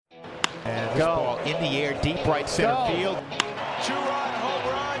And this ball in the air, deep right center field. Two-run home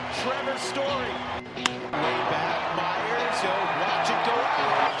run, Trevor Story. Way back, Myers, he'll watch it go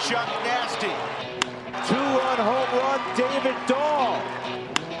out. Chuck Nasty. Two-run home run, David Dahl.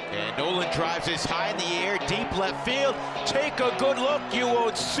 And Nolan drives this high in the air, deep left field. Take a good look, you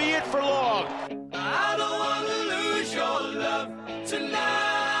won't see it for long. I don't want to lose your love tonight.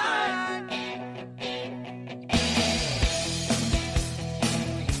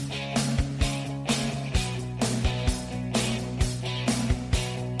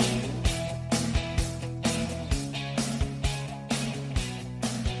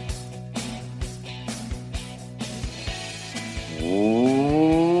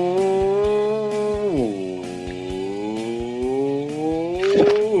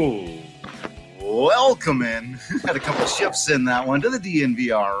 Welcome in. Had a couple shifts in that one to the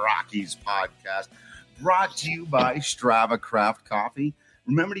DNVR Rockies podcast, brought to you by Strava Craft Coffee.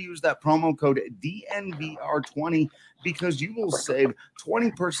 Remember to use that promo code DNVR20 because you will save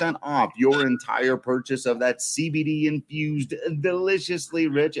 20% off your entire purchase of that CBD-infused, deliciously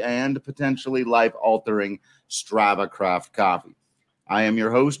rich, and potentially life-altering Strava Craft Coffee. I am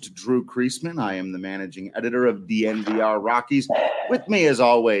your host, Drew Kreisman. I am the managing editor of DNVR Rockies. With me, as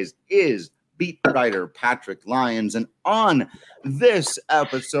always, is beat writer Patrick Lyons. And on this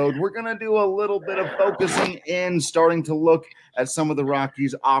episode, we're going to do a little bit of focusing in, starting to look at some of the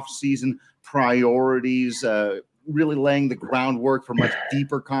Rockies' off-season priorities, really laying the groundwork for much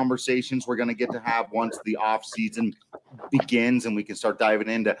deeper conversations we're going to get to have once the off-season begins and we can start diving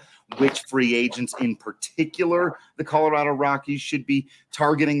into which free agents in particular the Colorado Rockies should be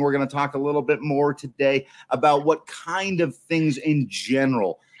targeting. We're going to talk a little bit more today about what kind of things in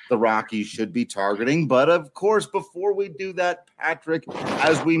general the Rockies should be targeting. But of course, before we do that, Patrick,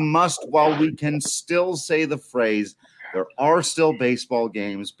 as we must, while we can still say the phrase, there are still baseball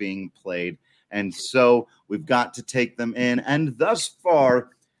games being played. And so we've got to take them in. And thus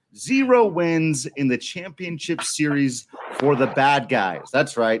far, 0 wins in the championship series for the bad guys.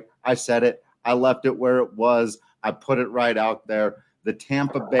 That's right. I said it. I left it where it was. I put it right out there. The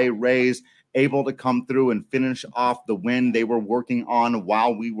Tampa Bay Rays able to come through and finish off the win they were working on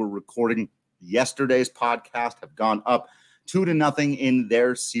while we were recording yesterday's podcast, have gone up 2-0 in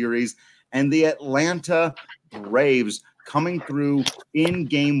their series. And the Atlanta Braves coming through in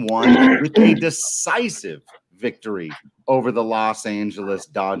game 1 with a decisive victory over the Los Angeles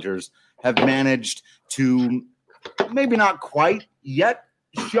Dodgers, have managed to maybe not quite yet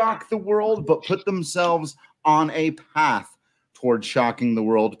shock the world, but put themselves on a path towards shocking the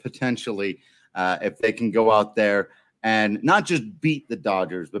world potentially if they can go out there and not just beat the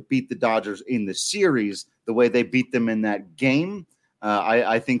Dodgers, but beat the Dodgers in the series the way they beat them in that game.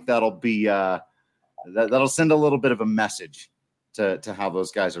 I think that'll be that'll send a little bit of a message to how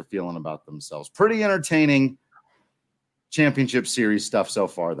those guys are feeling about themselves. Pretty entertaining championship series stuff so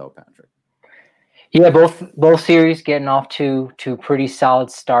far, though, Patrick. Yeah, both series getting off to pretty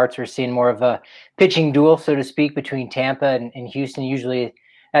solid starts. We're seeing more of a pitching duel, so to speak, between Tampa and Houston. Usually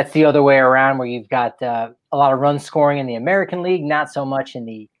that's the other way around, where you've got a lot of run scoring in the American League, not so much in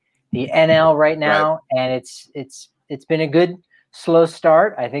the NL right now. Right. And it's been a good slow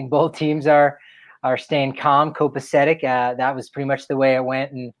start. I think both teams are staying calm, copacetic. That was pretty much the way it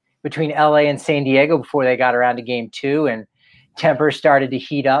went between LA and San Diego before they got around to game 2, and tempers started to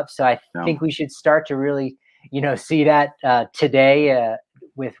heat up. So I think we should start to really, see that today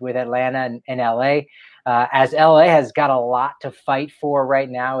with Atlanta and LA. As LA has got a lot to fight for right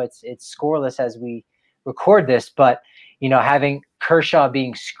now. It's scoreless as we record this, but having Kershaw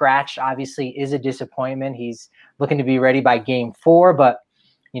being scratched obviously is a disappointment. He's looking to be ready by game 4, but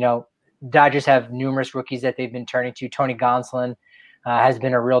Dodgers have numerous rookies that they've been turning to. Tony Gonsolin has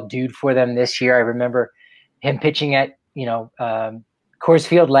been a real dude for them this year. I remember him pitching at Coors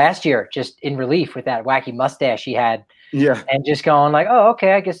Field last year, just in relief with that wacky mustache he had. Yeah. And just going like, oh,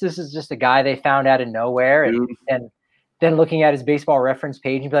 okay, I guess this is just a guy they found out of nowhere. And then looking at his Baseball Reference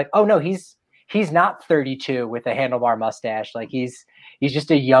page and be like, oh no, he's not 32 with a handlebar mustache. Like he's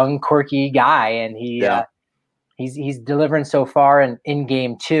just a young, quirky guy. And he's delivering so far in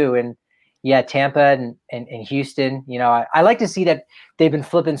game 2. And yeah, Tampa and Houston, I like to see that they've been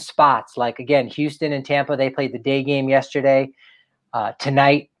flipping spots. Like, again, Houston and Tampa, they played the day game yesterday.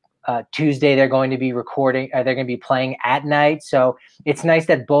 Tonight, Tuesday, they're going to be recording. They're going to be playing at night. So it's nice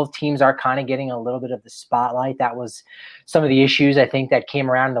that both teams are kind of getting a little bit of the spotlight. That was some of the issues, I think, that came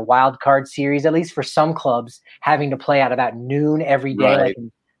around in the wild card series, at least for some clubs, having to play at about noon every day, like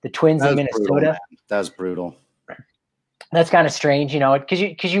the Twins in Minnesota. That's brutal. That's kind of strange,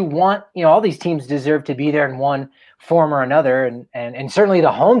 because you want, all these teams deserve to be there in one form or another. And certainly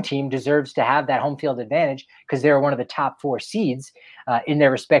the home team deserves to have that home field advantage because they're one of the top 4 seeds in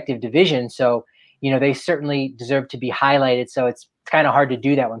their respective division. So, they certainly deserve to be highlighted. So it's kind of hard to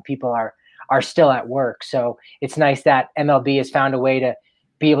do that when people are still at work. So it's nice that MLB has found a way to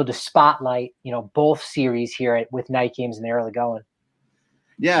be able to spotlight, both series here with night games in the early going.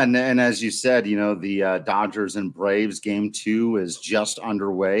 Yeah, and as you said, the Dodgers and Braves game 2 is just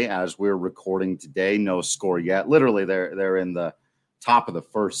underway as we're recording today. No score yet. Literally, they're in the top of the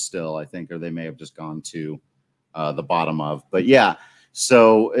first still, I think, or they may have just gone to the bottom of. But yeah,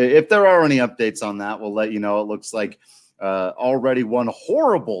 so if there are any updates on that, we'll let you know. It looks like already one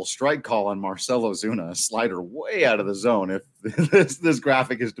horrible strike call on Marcell Ozuna, a slider way out of the zone. If this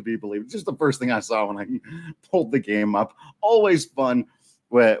graphic is to be believed, just the first thing I saw when I pulled the game up. Always fun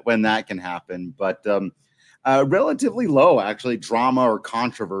when that can happen, but relatively low actually drama or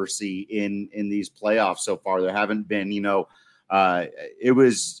controversy in these playoffs so far. There haven't been, it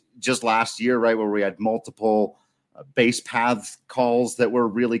was just last year, right, where we had multiple base paths calls that were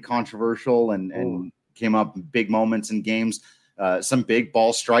really controversial and came up in big moments in games. Some big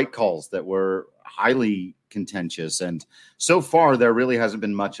ball strike calls that were highly contentious, and so far there really hasn't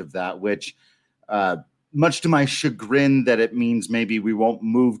been much of that, which much to my chagrin that it means maybe we won't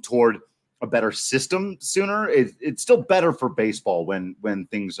move toward a better system sooner. It's still better for baseball when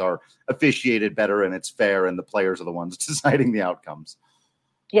things are officiated better and it's fair and the players are the ones deciding the outcomes.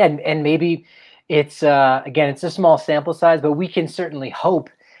 Yeah, and maybe it's again, it's a small sample size, but we can certainly hope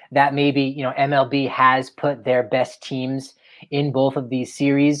that maybe MLB has put their best teams in both of these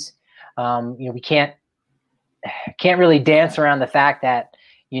series. We can't really dance around the fact that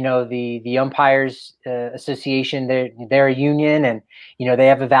the umpires association, they're a union, and they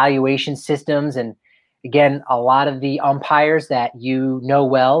have evaluation systems, and again, a lot of the umpires that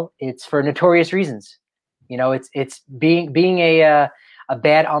well, it's for notorious reasons. It's being a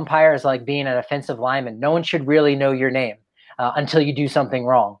bad umpire is like being an offensive lineman. No one should really know your name until you do something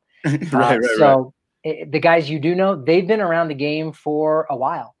wrong. Right. The guys they've been around the game for a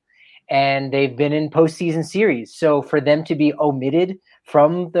while, and they've been in postseason series. So for them to be omitted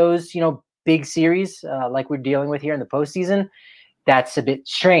from those, big series like we're dealing with here in the postseason, that's a bit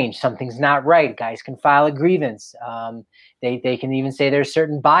strange. Something's not right. Guys can file a grievance. They can even say there's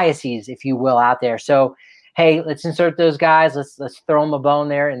certain biases, if you will, out there. So, hey, let's insert those guys. Let's throw them a bone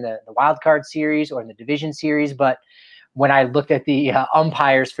there in the wild card series or in the division series. But when I looked at the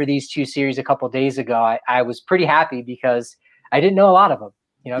umpires for these 2 series a couple of days ago, I was pretty happy because I didn't know a lot of them.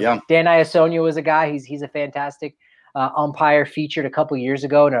 Dan Iassogna was a guy. He's a fantastic umpire, featured a couple years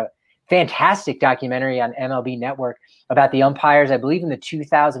ago in a fantastic documentary on MLB Network about the umpires, I believe in the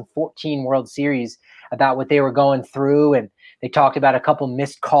 2014 World Series, about what they were going through. And they talked about a couple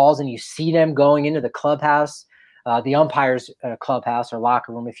missed calls, and you see them going into the clubhouse, the umpires clubhouse or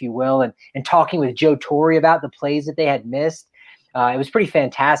locker room, if you will, and talking with Joe Torre about the plays that they had missed. It was pretty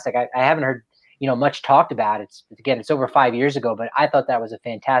fantastic. I haven't heard much talked about. It's over 5 years ago, but I thought that was a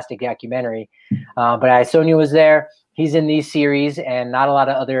fantastic documentary. But Iassogna was there. He's in these series, and not a lot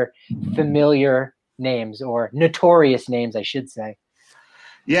of other familiar names, or notorious names, I should say.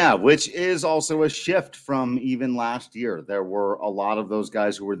 Yeah, which is also a shift from even last year. There were a lot of those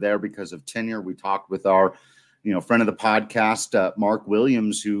guys who were there because of tenure. We talked with our friend of the podcast, Mark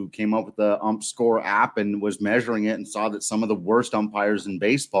Williams, who came up with the UmpScore app and was measuring it and saw that some of the worst umpires in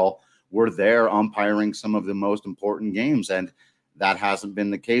baseball were there umpiring some of the most important games. And that hasn't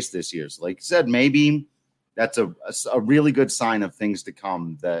been the case this year. So like you said, maybe that's a really good sign of things to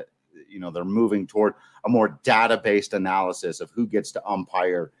come, that, they're moving toward a more data-based analysis of who gets to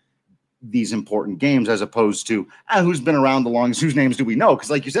umpire these important games, as opposed to who's been around the longest, whose names do we know? Because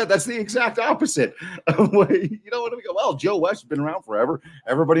like you said, that's the exact opposite of what, when we go, well, Joe West has been around forever.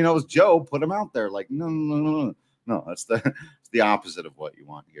 Everybody knows Joe, put him out there. Like, no. That's the opposite of what you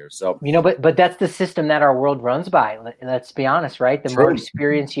want here. So, but that's the system that our world runs by. Let's be honest, right? The more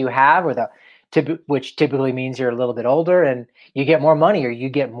experience you have, which typically means you're a little bit older and you get more money or you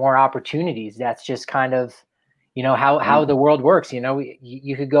get more opportunities. That's just kind of, how the world works.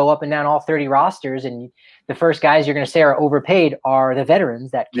 You could go up and down all 30 rosters, and the first guys you're going to say are overpaid are the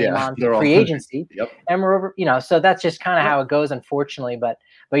veterans that came on to free agency. Yep. And we're over, so that's just kind of how it goes, unfortunately. But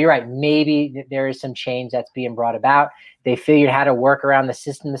you're right. Maybe there is some change that's being brought about. They figured how to work around the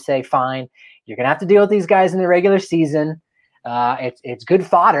system to say, fine, you're going to have to deal with these guys in the regular season. It's good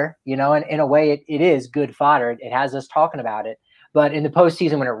fodder, and in a way it is good fodder. It has us talking about it. But in the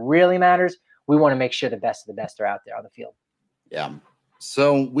postseason, when it really matters, we want to make sure the best of the best are out there on the field. Yeah.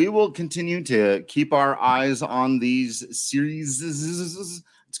 So we will continue to keep our eyes on these series.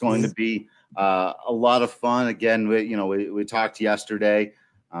 It's going to be A lot of fun. Again, we talked yesterday.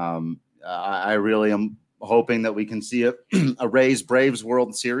 I really am hoping that we can see a Rays Braves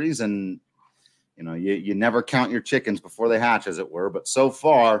World Series, and you never count your chickens before they hatch, as it were. But so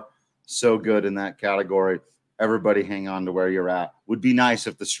far, so good in that category. Everybody hang on to where you're at. Would be nice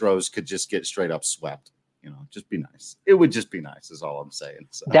if the Stros could just get straight up swept. Just be nice. It would just be nice, is all I'm saying.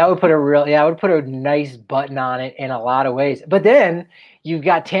 So. That would put a nice button on it in a lot of ways. But then you've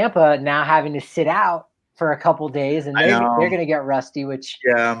got Tampa now having to sit out for a couple days, and they're going to get rusty, which,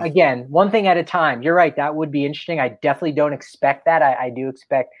 again, one thing at a time. You're right. That would be interesting. I definitely don't expect that. I do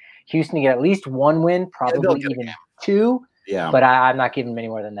expect Houston to get at least one win, probably even two. Yeah. But I'm not giving them any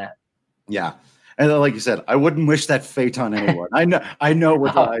more than that. Yeah. And like you said, I wouldn't wish that fate on anyone. I know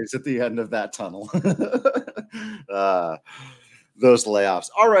what lies at the end of that tunnel. Those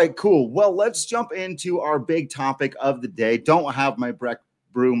layoffs. All right, cool. Well, let's jump into our big topic of the day. Don't have my Breck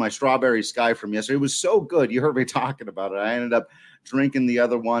Brew, my Strawberry Sky from yesterday. It was so good. You heard me talking about it. I ended up drinking the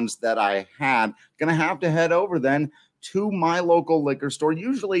other ones that I had. Gonna have to head over then to my local liquor store.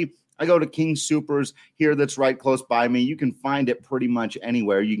 Usually I go to King Supers here that's right close by me. You can find it pretty much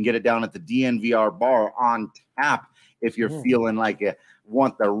anywhere. You can get it down at the DNVR bar on tap if you're feeling like you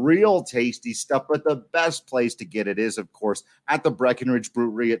want the real tasty stuff. But the best place to get it is, of course, at the Breckenridge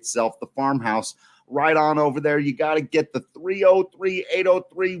Brewery itself, the farmhouse. Right on over there. You got to get the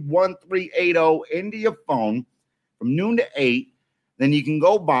 303-803-1380 into your phone from noon to 8. Then you can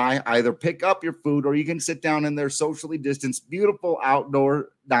go by, either pick up your food or you can sit down in their socially distanced, beautiful outdoor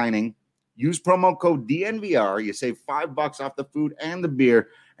dining. Use promo code DNVR. You save $5 off the food and the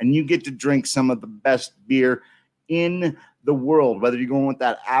beer, and you get to drink some of the best beer in the world. Whether you're going with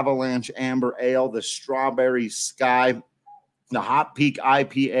that Avalanche Amber Ale, the Strawberry Sky, the Hot Peak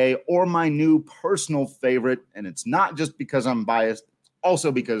IPA, or my new personal favorite, and it's not just because I'm biased,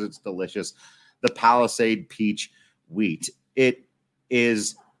 also because it's delicious, the Palisade Peach Wheat. It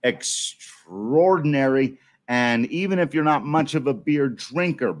is extraordinary. And even if you're not much of a beer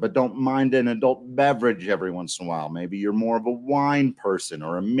drinker, but don't mind an adult beverage every once in a while, maybe you're more of a wine person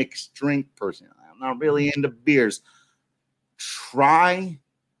or a mixed drink person. I'm not really into beers. Try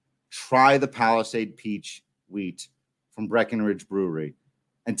the Palisade Peach Wheat from Breckenridge Brewery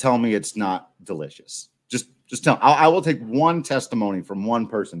and tell me it's not delicious. Just tell. I will take one testimony from one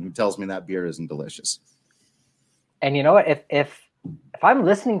person who tells me that beer isn't delicious. And you know what? If I'm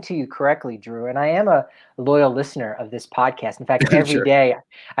listening to you correctly, Drew, and I am a loyal listener of this podcast. In fact, every day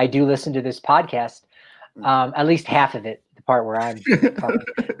I do listen to this podcast, at least half of it, the part where I'm talking.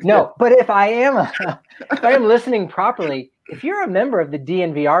 No, but if I am listening properly, if you're a member of the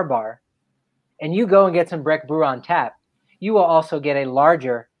DNVR bar and you go and get some Breck Brew on tap, you will also get a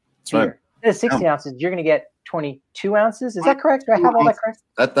larger beer. Right. Instead of 60 ounces, you're going to get 22 ounces. Is that correct? Do I have all that correct?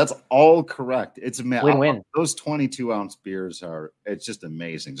 That's all correct. It's win-win. Those 22-ounce beers it's just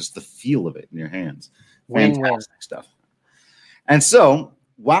amazing. Just the feel of it in your hands. Win-win. Fantastic stuff. And so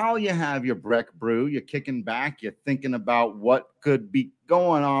while you have your Breck Brew, you're kicking back, you're thinking about what could be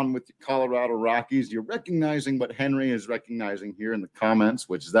going on with the Colorado Rockies. You're recognizing what Henry is recognizing here in the comments,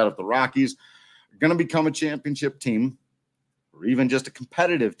 which is that if the Rockies are going to become a championship team or even just a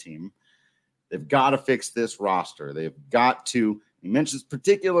competitive team, they've got to fix this roster. They've got to, he mentions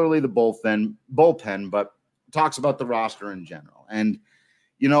particularly the bullpen, but talks about the roster in general. And,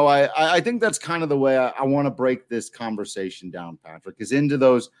 I think that's kind of the way I want to break this conversation down, Patrick, is into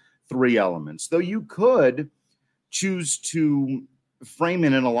those three elements. Though you could choose to frame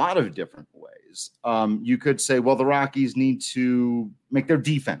it in a lot of different ways. You could say, well, the Rockies need to make their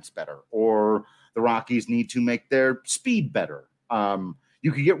defense better, or the Rockies need to make their speed better.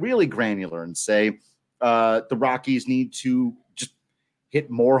 You could get really granular and say the Rockies need to just hit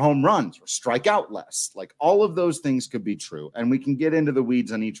more home runs or strike out less. Like, all of those things could be true. And we can get into the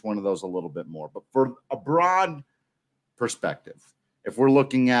weeds on each one of those a little bit more. But for a broad perspective, if we're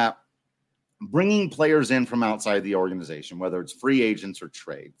looking at bringing players in from outside the organization, whether it's free agents or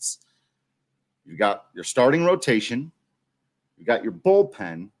trades, you've got your starting rotation, you've got your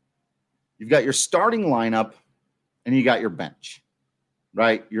bullpen, you've got your starting lineup, and you got your bench.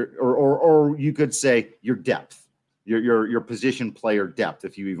 Right, or you could say your depth, your position player depth,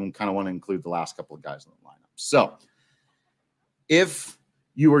 if you even kind of want to include the last couple of guys in the lineup. So, if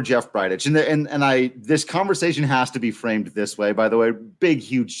you were Jeff Bridich, and this conversation has to be framed this way. By the way, big,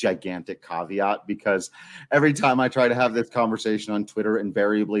 huge, gigantic caveat, because every time I try to have this conversation on Twitter,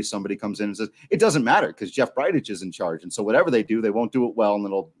 invariably somebody comes in and says it doesn't matter because Jeff Bridich is in charge, and so whatever they do, they won't do it well, and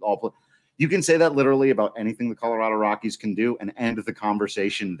it'll all play. You can say that literally about anything the Colorado Rockies can do and end the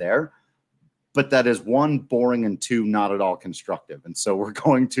conversation there. but that is one, boring, and two, not at all constructive. And so we're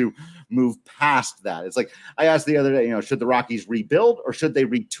going to move past that. It's like I asked the other day, should the Rockies rebuild or should they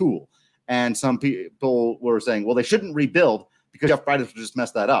retool? And some people were saying, well, they shouldn't rebuild because Jeff Bridich will just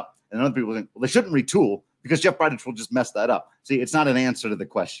mess that up. And other people were saying, well, they shouldn't retool because Jeff Bridich will just mess that up. See, it's not an answer to the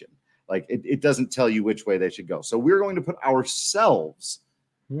question. Like it doesn't tell you which way they should go. So we're going to put ourselves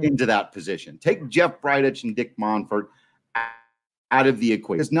into that position. Take Jeff Bridich and Dick Monfort out of the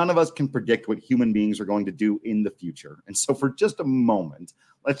equation, because none of us can predict what human beings are going to do in the future. And so for just a moment,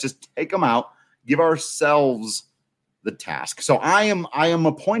 let's just take them out, give ourselves the task. So I am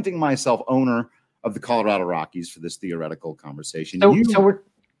appointing myself owner of the Colorado Rockies for this theoretical conversation.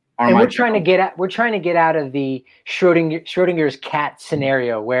 We're trying to get out of the Schrodinger's cat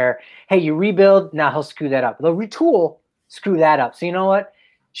scenario where, hey, you rebuild, now he'll screw that up. They'll retool, screw that up. So you know what?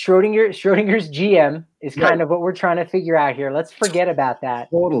 Schrodinger's GM is kind of what we're trying to figure out here. Let's forget about that.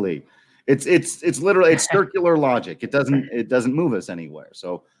 Totally. It's literally circular logic. It doesn't move us anywhere.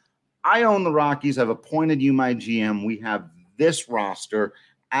 So I own the Rockies. I've appointed you my GM. We have this roster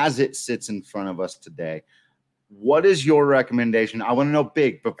as it sits in front of us today. What is your recommendation? I want to know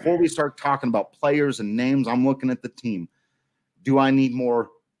big. Before we start talking about players and names, I'm looking at the team. Do I need more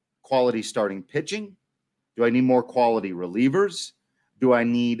quality starting pitching? Do I need more quality relievers? Do I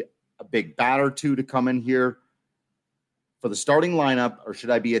need a big bat or two to come in here for the starting lineup, or should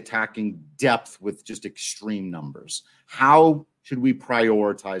I be attacking depth with just extreme numbers? How should we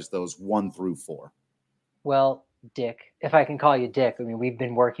prioritize those 1 through 4? Well, Dick, if I can call you Dick, I mean, we've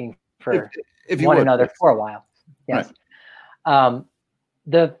been working for one another for a while. Yes. Right.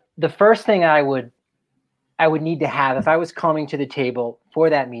 The first thing I would need to have if I was coming to the table for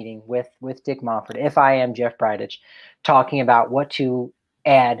that meeting with Dick Monfort, if I am Jeff Bridich, talking about what to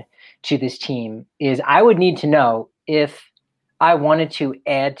add to this team, is I would need to know if I wanted to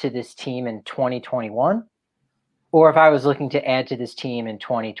add to this team in 2021 or if I was looking to add to this team in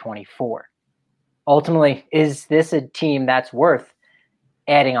 2024. Ultimately, is this a team that's worth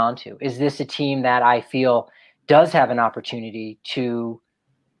adding on to? Is this a team that I feel does have an opportunity to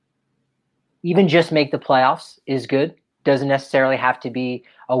even just make the playoffs is good? Doesn't necessarily have to be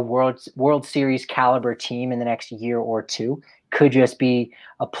a World Series caliber team in the next year or two. Could just be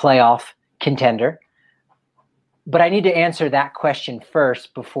a playoff contender. But I need to answer that question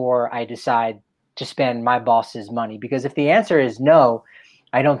first before I decide to spend my boss's money. Because if the answer is no,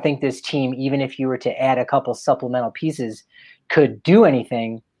 I don't think this team, even if you were to add a couple supplemental pieces, could do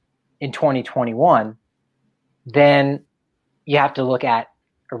anything in 2021, then you have to look at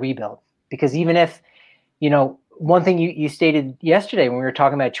a rebuild. Because even if, one thing you stated yesterday when we were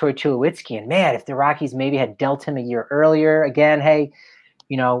talking about Troy Tulowitzki, and man, if the Rockies maybe had dealt him a year earlier, again, hey,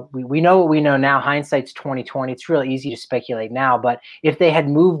 we know what we know now. Hindsight's 2020. It's real easy to speculate now, but if they had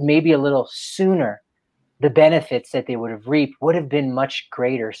moved maybe a little sooner, the benefits that they would have reaped would have been much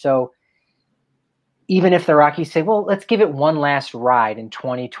greater. So even if the Rockies say, well, let's give it one last ride in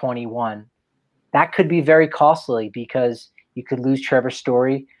 2021, that could be very costly because you could lose Trevor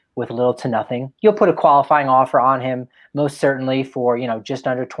Story with little to nothing. You'll put a qualifying offer on him, most certainly for, just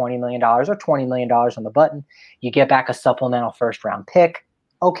under $20 million or $20 million on the button. You get back a supplemental first-round pick.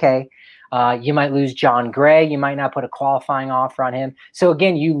 Okay. You might lose John Gray. You might not put a qualifying offer on him. So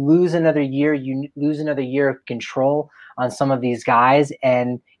again, you lose another year. You lose another year of control on some of these guys,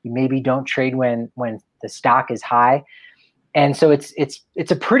 and you maybe don't trade when the stock is high. And so it's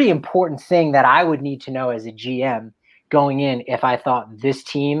a pretty important thing that I would need to know as a GM going in if I thought this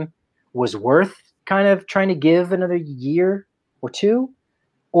team was worth kind of trying to give another year or two,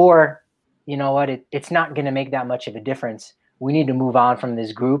 or you know what, it's not going to make that much of a difference. We need to move on from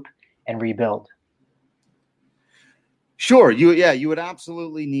this group and rebuild. Sure. You would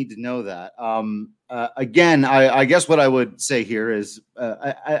absolutely need to know that. Again, I guess what I would say here is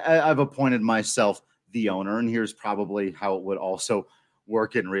I've appointed myself the owner, and here's probably how it would also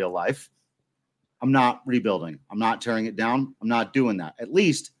work in real life. I'm not rebuilding. I'm not tearing it down. I'm not doing that, at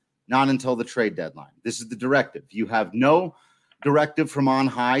least not until the trade deadline. This is the directive. You have no directive from on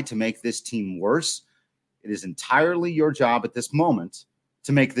high to make this team worse. It is entirely your job at this moment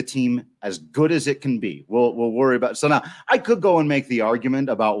to make the team as good as it can be. We'll worry about it. So now I could go and make the argument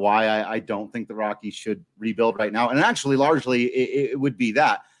about why I don't think the Rockies should rebuild right now. And actually, largely, it would be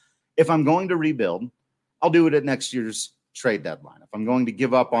that. If I'm going to rebuild, I'll do it at next year's trade deadline. If I'm going to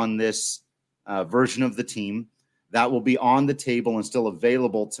give up on this version of the team, that will be on the table and still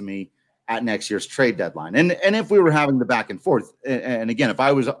available to me at next year's trade deadline. And if we were having the back and forth, and again, if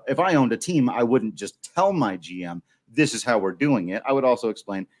I owned a team, I wouldn't just tell my GM, this is how we're doing it. I would also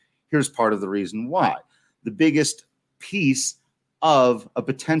explain, here's part of the reason why. The biggest piece of a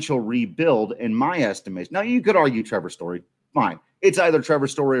potential rebuild in my estimation. Now, you could argue Trevor Story. Fine. It's either Trevor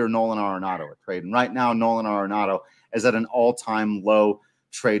Story or Nolan Arenado a trade. And right now, Nolan Arenado is at an all-time low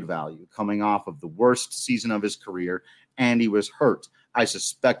trade value, coming off of the worst season of his career, and he was hurt. I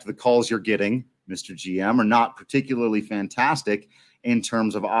suspect the calls you're getting, Mr. GM, are not particularly fantastic in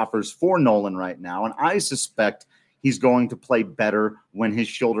terms of offers for Nolan right now, and I suspect he's going to play better when his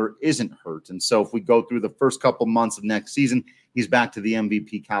shoulder isn't hurt. And so if we go through the first couple months of next season, he's back to the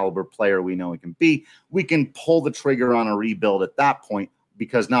MVP caliber player we know he can be. We can pull the trigger on a rebuild at that point,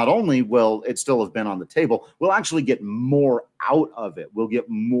 because not only will it still have been on the table, we'll actually get more out of it. We'll get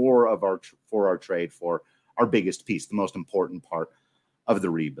more of our trade for our biggest piece, the most important part of the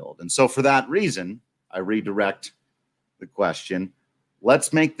rebuild. And so for that reason, I redirect the question.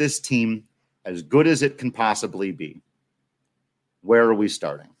 Let's make this team as good as it can possibly be. Where are we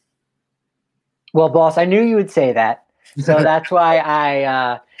starting? Well, boss, I knew you would say that. So that's why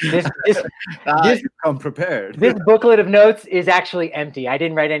I come prepared. This booklet of notes is actually empty. I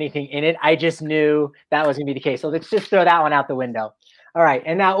didn't write anything in it. I just knew that was going to be the case. So let's just throw that one out the window. All right.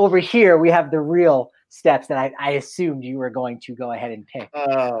 And now over here, we have the real steps that I assumed you were going to go ahead and pick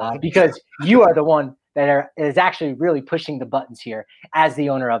because you are the one that is actually really pushing the buttons here as the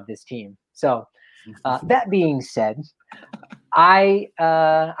owner of this team. So that being said, I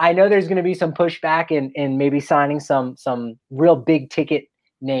know there's going to be some pushback in maybe signing some real big ticket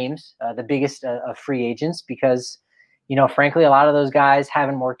names, the biggest of free agents, because, frankly, a lot of those guys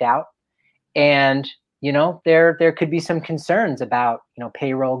haven't worked out. And, there could be some concerns about,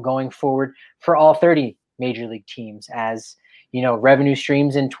 payroll going forward for all 30 major league teams as, revenue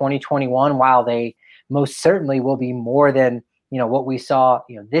streams in 2021, while they most certainly will be more than, what we saw,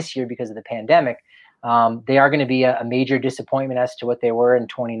 this year because of the pandemic. They are going to be a major disappointment as to what they were in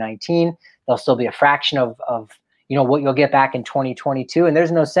 2019. They'll still be a fraction of what you'll get back in 2022. And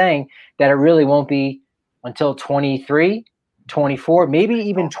there's no saying that it really won't be until 23, 24, maybe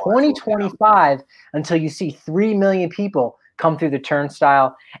even 2025 until you see 3 million people come through the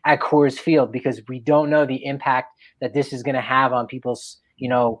turnstile at Coors Field, because we don't know the impact that this is going to have on people's,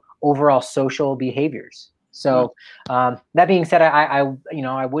 overall social behaviors. So that being said,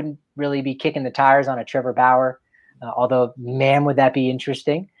 I wouldn't really be kicking the tires on a Trevor Bauer, although, man, would that be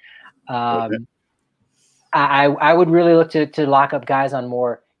interesting. I would really look to lock up guys on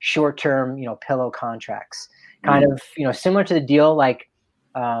more short-term, pillow contracts, kind of, similar to the deal. Like,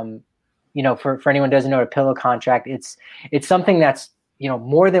 for anyone who doesn't know what a pillow contract, it's something that's,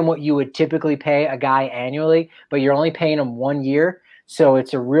 more than what you would typically pay a guy annually, but you're only paying him 1 year. So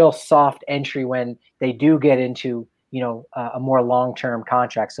it's a real soft entry when they do get into, a more long-term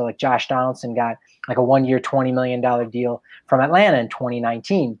contract. So like Josh Donaldson got like a 1 year, $20 million deal from Atlanta in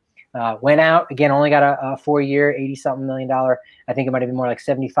 2019. Went out again, only got a 4 year, $80-something million. I think it might've been more like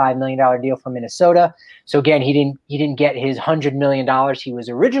 $75 million deal from Minnesota. So again, he didn't get his $100 million he was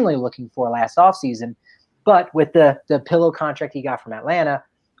originally looking for last offseason, but with the pillow contract he got from Atlanta,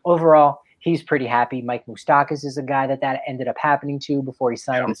 overall, he's pretty happy. Mike Moustakas is a guy that ended up happening to before he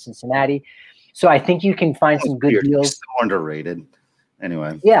signed with Cincinnati. So I think you can find some good deals. He's so underrated.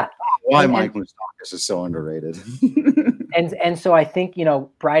 Anyway. Yeah. Why Mike Moustakas is so underrated. And so I think,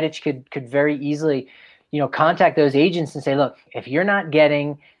 Bridich could very easily, contact those agents and say, look, if you're not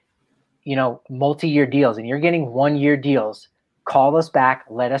getting, multi-year deals and you're getting 1 year deals, call us back,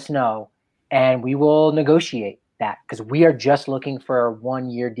 let us know, and we will negotiate that, because we are just looking for 1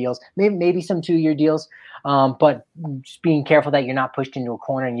 year deals, maybe some 2 year deals, but just being careful that you're not pushed into a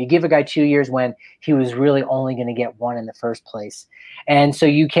corner and you give a guy 2 years when he was really only going to get one in the first place. And so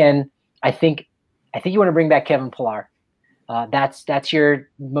you can, I think you want to bring back Kevin Pillar. That's your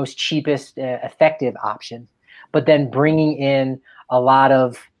most cheapest, effective option. But then bringing in a lot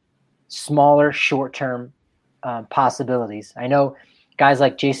of smaller, short-term possibilities. I know guys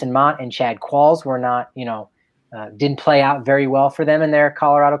like Jason Mott and Chad Qualls were not, didn't play out very well for them in their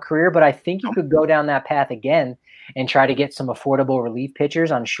Colorado career, but I think you could go down that path again and try to get some affordable relief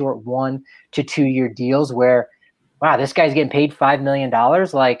pitchers on short 1 to 2 year deals where, wow, this guy's getting paid $5 million.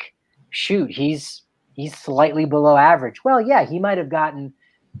 Like, shoot, he's slightly below average. Well, yeah, he might have gotten,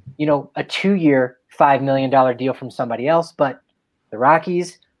 a 2 year, $5 million deal from somebody else, but the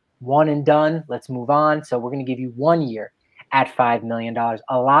Rockies, one and done, let's move on. So we're going to give you 1 year at $5 million.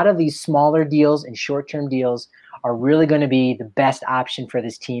 A lot of these smaller deals and short-term deals are really going to be the best option for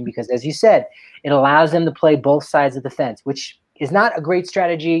this team because, as you said, it allows them to play both sides of the fence, which is not a great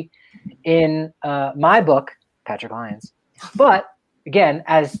strategy in my book, Patrick Lyons. But, again,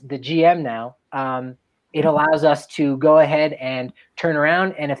 as the GM now, it allows us to go ahead and turn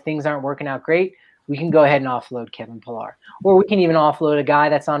around, and if things aren't working out great, we can go ahead and offload Kevin Pillar. Or we can even offload a guy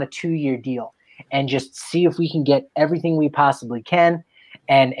that's on a 2-year deal and just see if we can get everything we possibly can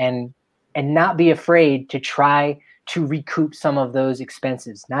and not be afraid to try to recoup some of those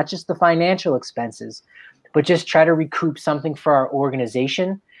expenses, not just the financial expenses, but just try to recoup something for our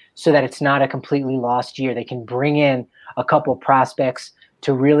organization so that it's not a completely lost year. They can bring in a couple prospects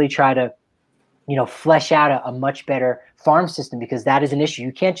to really try to, flesh out a much better farm system, because that is an issue.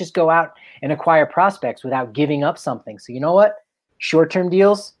 You can't just go out and acquire prospects without giving up something. So you know what? Short-term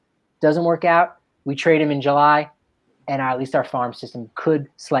deals, doesn't work out. We trade them in July, and at least our farm system could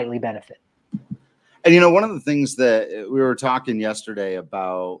slightly benefit. And, one of the things that we were talking yesterday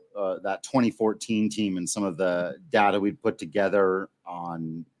about that 2014 team and some of the data we'd put together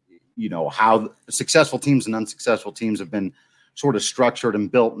on, how successful teams and unsuccessful teams have been sort of structured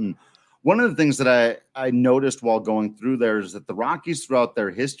and built. And one of the things that I noticed while going through there is that the Rockies throughout their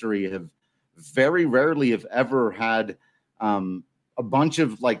history have very rarely have ever had a bunch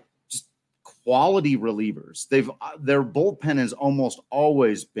of just quality relievers. Their bullpen has almost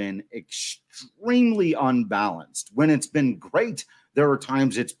always been extremely unbalanced. When it's been great, there are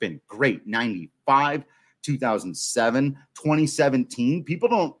times it's been great. 95, 2007, 2017. People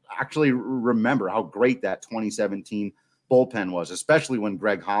don't actually remember how great that 2017 bullpen was, especially when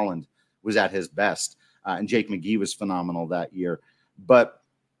Greg Holland was at his best. And Jake McGee was phenomenal that year. But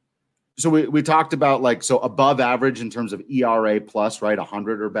so we talked about above average in terms of ERA plus, right?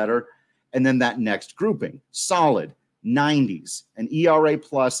 100 or better. And then that next grouping, solid 90s, an ERA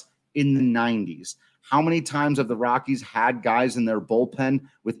plus in the 90s. How many times have the Rockies had guys in their bullpen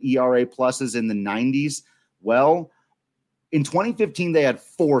with ERA pluses in the 90s? Well, in 2015, they had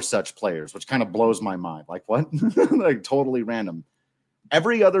 4 such players, which kind of blows my mind. Like what? Totally random.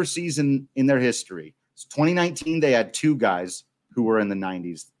 Every other season in their history, so 2019, they had 2 guys who were in the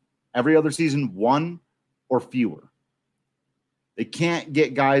 90s. Every other season, 1 or fewer. They can't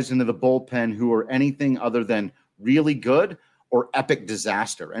get guys into the bullpen who are anything other than really good or epic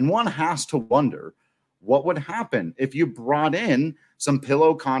disaster. And one has to wonder what would happen if you brought in some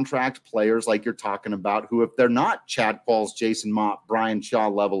pillow contract players like you're talking about, who, if they're not Chad Qualls, Jason Mott, Brian Shaw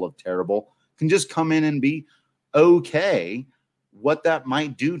level of terrible, can just come in and be okay, what that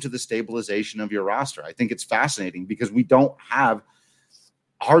might do to the stabilization of your roster. I think it's fascinating because we don't have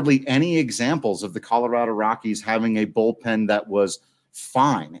hardly any examples of the Colorado Rockies having a bullpen that was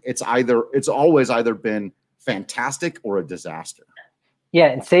fine. It's always either been fantastic or a disaster. Yeah,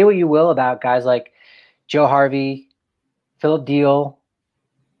 and say what you will about guys like Joe Harvey, Philip Deal,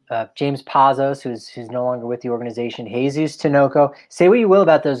 James Pazos, who's no longer with the organization, Jesus Tinoco. Say what you will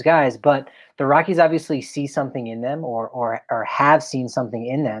about those guys, but the Rockies obviously see something in them, or have seen something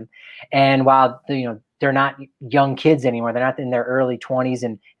in them. And while they're not young kids anymore, they're not in their early 20s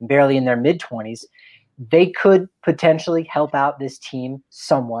and barely in their mid 20s, they could potentially help out this team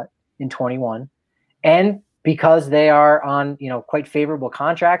somewhat in 21. And because they are on quite favorable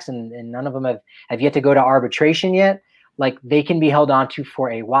contracts and none of them have yet to go to arbitration yet, they can be held on to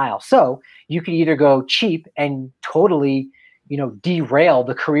for a while. So you could either go cheap and totally derail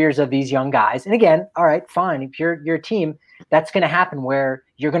the careers of these young guys. And again, all right, fine. If you're your team, that's going to happen where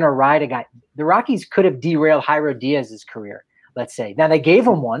you're going to ride a guy. The Rockies could have derailed Jairo Diaz's career, let's say. Now, they gave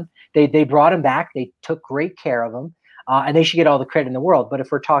him one. They brought him back. They took great care of him, and they should get all the credit in the world. But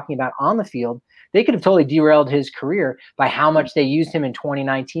if we're talking about on the field, they could have totally derailed his career by how much they used him in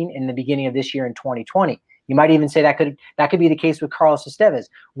 2019 and the beginning of this year in 2020. You might even say that could be the case with Carlos Estevez.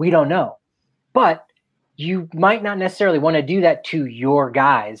 We don't know. But you might not necessarily want to do that to your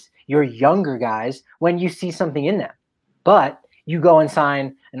guys, your younger guys, when you see something in them. But you go and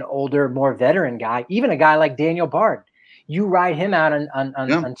sign an older, more veteran guy, even a guy like Daniel Bard. You ride him out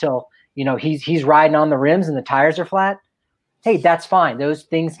until he's riding on the rims and the tires are flat. Hey, that's fine. Those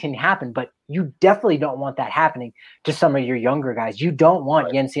things can happen, but you definitely don't want that happening to some of your younger guys. You don't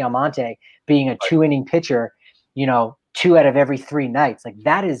want Yency Almonte being a 2-inning pitcher, 2 out of every 3 nights.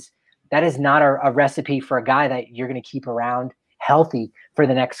 That is not a recipe for a guy that you're going to keep around healthy for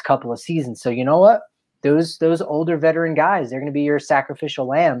the next couple of seasons. So you know what? Those older veteran guys, they're going to be your sacrificial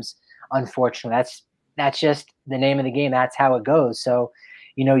lambs. Unfortunately, that's just the name of the game. That's how it goes. So,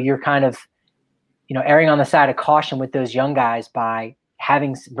 you're kind of, erring on the side of caution with those young guys by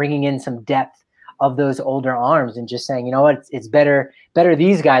bringing in some depth of those older arms and just saying, you know what, it's better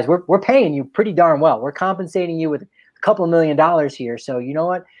these guys. We're paying you pretty darn well. We're compensating you with a couple $1 million here. So you know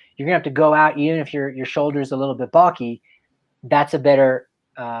what, you're gonna have to go out even if your shoulder's a little bit bulky. That's a better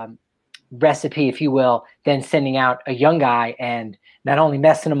recipe, if you will, than sending out a young guy and not only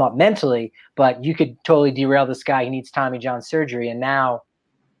messing him up mentally, but you could totally derail this guy. He needs Tommy John surgery, and now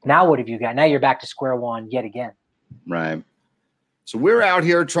Now what have you got? Now you're back to square one yet again. Right. So we're out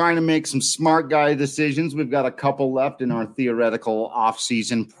here trying to make some smart guy decisions. We've got a couple left in our theoretical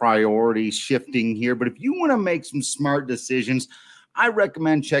off-season priorities shifting here. But if you want to make some smart decisions, I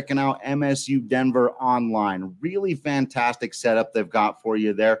recommend checking out MSU Denver online. Really fantastic setup they've got for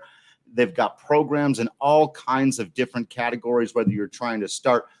you there. They've got programs in all kinds of different categories, whether you're trying to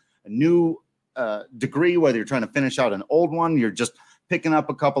start a new degree, whether you're trying to finish out an old one, you're just picking up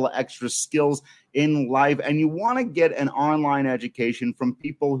a couple of extra skills in life, and you want to get an online education from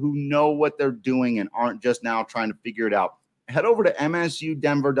people who know what they're doing and aren't just now trying to figure it out. Head over to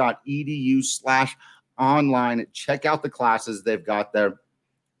msudenver.edu/online. Check out the classes they've got there.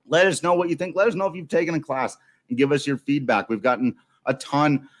 Let us know what you think. Let us know if you've taken a class and give us your feedback. We've gotten a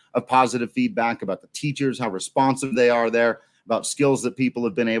ton of positive feedback about the teachers, how responsive they are there, about skills that people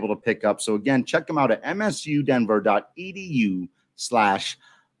have been able to pick up. So again, check them out at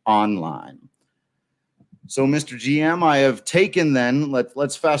msudenver.edu/online. So, Mr. GM, I have taken then,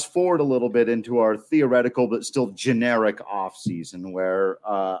 let's fast forward a little bit into our theoretical but still generic off season, where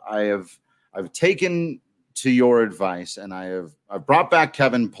I've taken to your advice, and I've brought back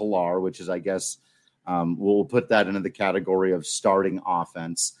Kevin Pillar, which is, I guess, we'll put that into the category of starting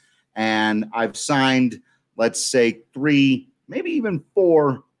offense. And I've signed, let's say, 3, maybe even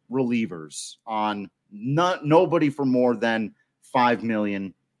 4 relievers on nobody for more than $5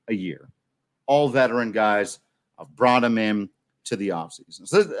 million a year. All veteran guys. I've brought them in to the offseason.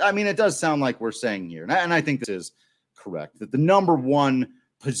 So, I mean, it does sound like we're saying here, and I think this is correct, that the number one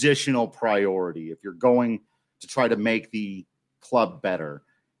positional priority, if you're going to try to make the club better,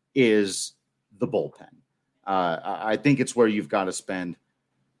 is the bullpen. I think it's where you've got to spend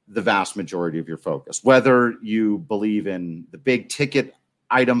the vast majority of your focus, whether you believe in the big ticket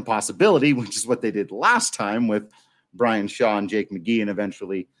item possibility, which is what they did last time with Brian Shaw and Jake McGee and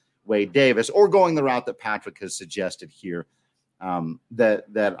eventually Wade Davis, or going the route that Patrick has suggested here,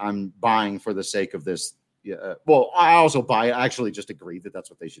 that I'm buying for the sake of this. Well, I also actually just agree that that's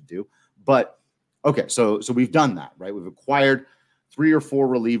what they should do. But okay, so we've done that, right? We've acquired 3 or 4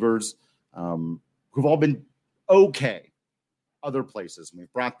 relievers who've all been okay other places. And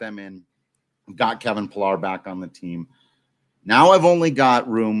we've brought them in. We've got Kevin Pillar back on the team. Now I've only got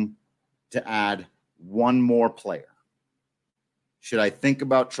room to add one more player. Should I think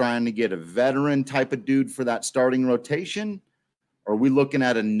about trying to get a veteran type of dude for that starting rotation? Or are we looking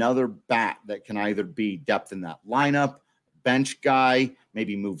at another bat that can either be depth in that lineup, bench guy,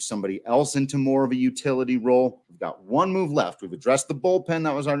 maybe move somebody else into more of a utility role? We've got one move left. We've addressed the bullpen.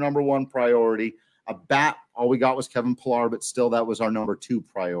 That was our number 1 priority. A bat, all we got was Kevin Pillar, but still that was our number 2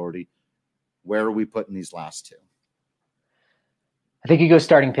 priority. Where are we putting these last 2? I think you go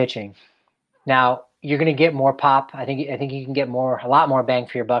starting pitching. Now, you're going to get more pop. I think you can get a lot more bang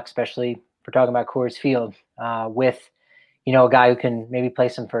for your buck, especially if we're talking about Coors Field, with, a guy who can maybe play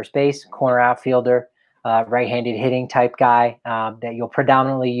some first base, corner outfielder, right-handed hitting type guy that you'll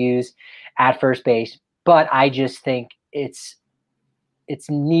predominantly use at first base. But I just think it's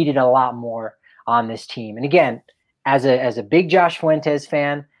needed a lot more on this team. And again, as a big Josh Fuentes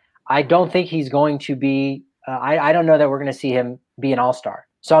fan, I don't think he's going to be. I don't know that we're going to see him be an all-star.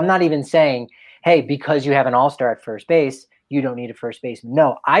 So I'm not even saying, hey, because you have an all-star at first base, you don't need a first baseman.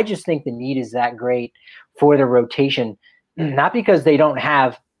 No, I just think the need is that great for the rotation, not because they don't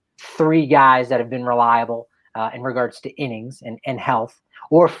have 3 guys that have been reliable in regards to innings and health,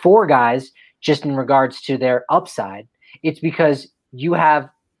 or 4 guys just in regards to their upside. It's because you have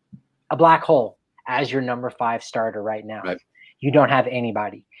a black hole as your number 5 starter right now. Right. You don't have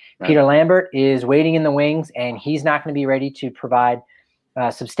anybody. Right. Peter Lambert is waiting in the wings, and he's not going to be ready to provide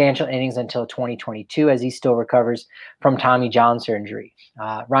substantial innings until 2022 as he still recovers from Tommy John surgery.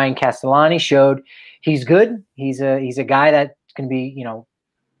 Ryan Castellani showed he's good. He's a guy that can be,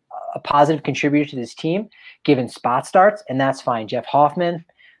 a positive contributor to this team given spot starts, and that's fine. Jeff Hoffman,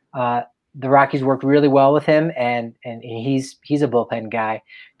 the Rockies worked really well with him, and he's a bullpen guy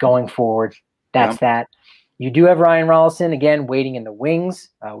going forward. That's that. You do have Ryan Rollison, again, waiting in the wings.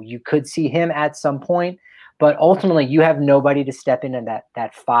 You could see him at some point. But ultimately, you have nobody to step in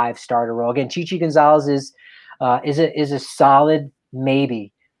that 5 starter role. Again, Chichi Gonzalez is a solid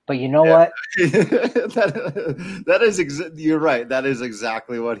maybe. But you know what? that is you're right. That is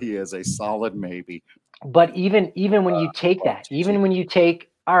exactly what he is, a solid maybe. But even when you take that, even when you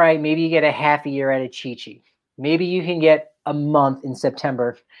take, all right, maybe you get a half a year out of Chichi. Maybe you can get a month in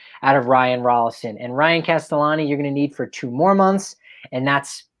September out of Ryan Rollison. And Ryan Castellani, you're going to need for 2 more months. And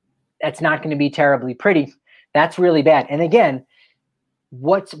that's not going to be terribly pretty. That's really bad. And again,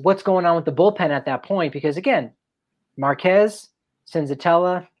 what's going on with the bullpen at that point? Because again, Marquez,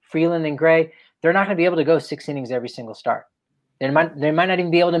 Senzatella, Freeland, and Gray, they're not going to be able to go 6 innings every single start. They might not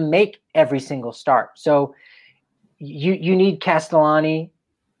even be able to make every single start. So you need Castellani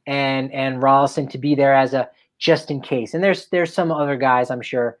and Rolison to be there as a just in case. And there's some other guys, I'm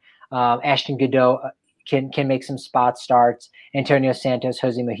sure. Ashton Godot can make some spot starts. Antonio Santos,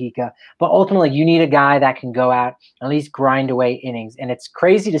 Jose Mojica. But ultimately, you need a guy that can go out and at least grind away innings. And it's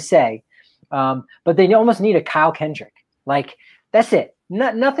crazy to say, but they almost need a Kyle Kendrick. Like, that's it.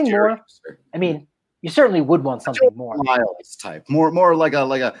 Nothing more. I mean, you certainly would want something more. Miles type, more like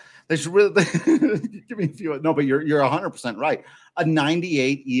a. They should really give me a few. No, but you're 100% right. A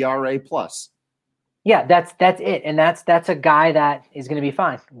 98 ERA plus. Yeah, that's it, and that's a guy that is going to be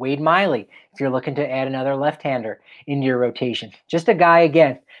fine. Wade Miley, if you're looking to add another left-hander into your rotation, just a guy.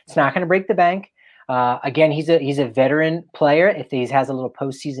 Again, it's not going to break the bank. Again, he's a veteran player. If he has a little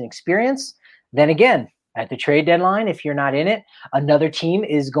postseason experience, then again, at the trade deadline, if you're not in it, another team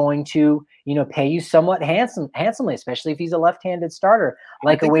is going to, pay you somewhat handsomely, especially if he's a left-handed starter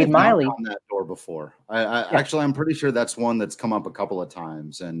like a Wade Miley. On that door before, actually, I'm pretty sure that's one that's come up a couple of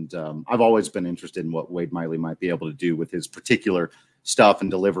times, and I've always been interested in what Wade Miley might be able to do with his particular stuff and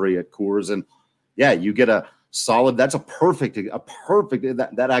delivery at Coors. And yeah, you get a solid. That's a perfect.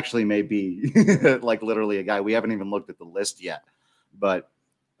 That actually may be like literally a guy we haven't even looked at the list yet, but.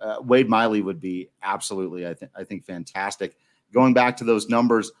 Wade Miley would be absolutely, I think, fantastic. Going back to those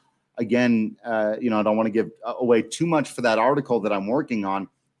numbers again, I don't want to give away too much for that article that I'm working on,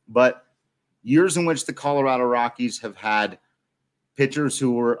 but years in which the Colorado Rockies have had pitchers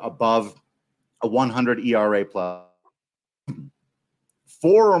who were above a 100 ERA plus,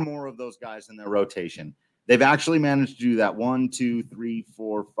 4 or more of those guys in their rotation, they've actually managed to do that 1, 2, 3,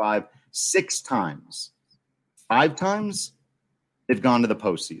 4, 5, 6 times. 5 times. They've gone to the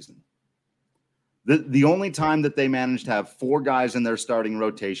postseason. The only time that they managed to have 4 guys in their starting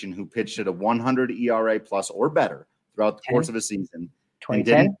rotation who pitched at a 100 ERA plus or better throughout the course of a season.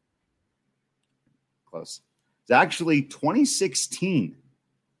 2010? Close. It's actually 2016.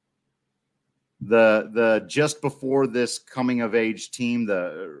 The just before this coming of age team,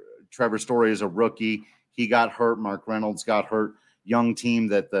 the Trevor Story is a rookie. He got hurt. Mark Reynolds got hurt. Young team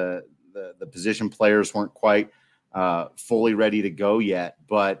that the position players weren't quite fully ready to go yet,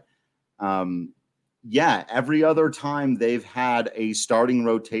 but every other time they've had a starting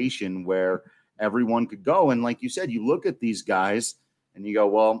rotation where everyone could go. And like you said, you look at these guys and you go,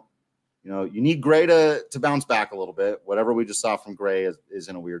 well, you need Gray to bounce back a little bit. Whatever we just saw from Gray is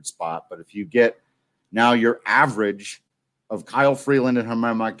in a weird spot. But if you get now your average of Kyle Freeland and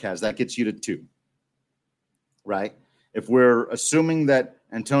Germán Marquez, that gets you to 2, right? If we're assuming that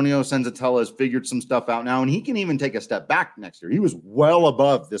Antonio Senzatella has figured some stuff out now, and he can even take a step back next year. He was well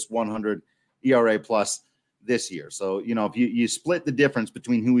above this 100 ERA plus this year. So, if you split the difference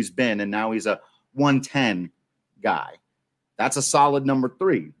between who he's been and now he's a 110 guy, that's a solid number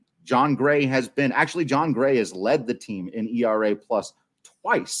 3. John Gray has led the team in ERA plus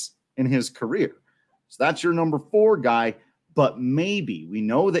twice in his career. So that's your number 4 guy. But maybe we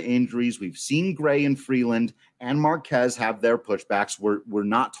know the injuries. We've seen Gray and Freeland and Marquez have their pushbacks. We're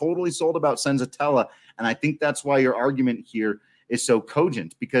not totally sold about Senzatella. And I think that's why your argument here is so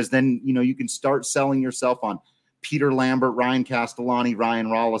cogent, because then, you can start selling yourself on Peter Lambert, Ryan Castellani, Ryan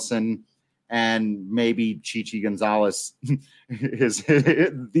Rolison, and maybe Chichi Gonzalez.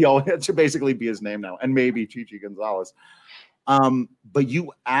 It should basically be his name now. And maybe Chichi Gonzalez. But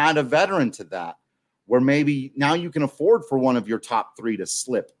you add a veteran to that, where maybe now you can afford for one of your top 3 to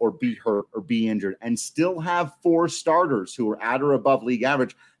slip or be hurt or be injured and still have 4 starters who are at or above league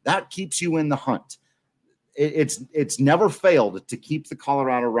average. That keeps you in the hunt. It's never failed to keep the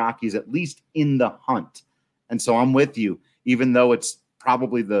Colorado Rockies at least in the hunt. And so I'm with you, even though it's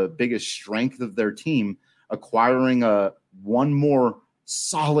probably the biggest strength of their team, acquiring one more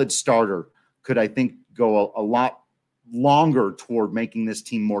solid starter could, I think, go a lot longer toward making this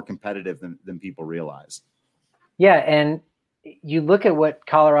team more competitive than people realize. Yeah, and you look at what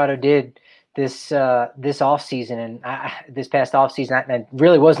Colorado did this offseason and this past offseason, and it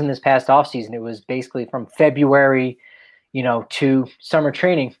really wasn't this past offseason. It was basically from February, to summer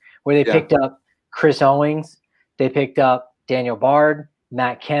training, where they picked up Chris Owings, they picked up Daniel Bard,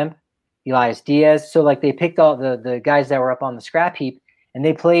 Matt Kemp, Elias Diaz. So like they picked all the guys that were up on the scrap heap, and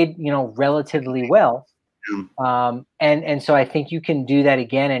they played, relatively well. And so I think you can do that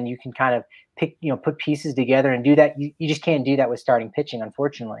again, and you can kind of put pieces together and do that. You just can't do that with starting pitching,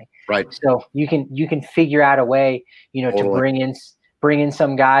 unfortunately. Right. So you can figure out a way, to bring in bring in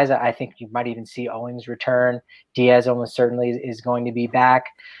some guys. I think you might even see Owens return. Diaz almost certainly is going to be back.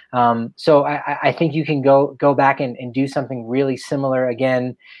 So I think you can go back and do something really similar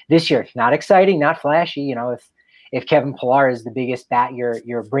again this year. Not exciting, not flashy. You know, if Kevin Pillar is the biggest bat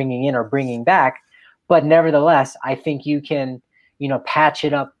you're bringing in or bringing back, but nevertheless, I think you can, you know, patch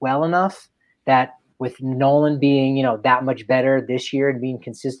it up well enough that with Nolan being, you know, that much better this year and being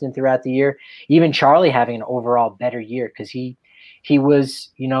consistent throughout the year, even Charlie having an overall better year, because he was,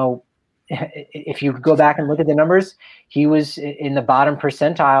 you know, if you go back and look at the numbers, he was in the bottom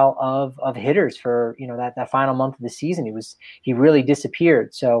percentile of hitters for, you know, that final month of the season. He really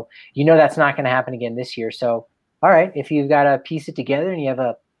disappeared. So, you know, that's not going to happen again this year. So, all right, if you've got to piece it together and you have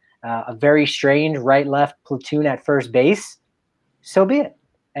a very strange right-left platoon at first base, so be it.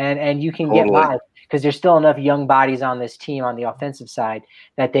 And you can get by, because there's still enough young bodies on this team on the offensive side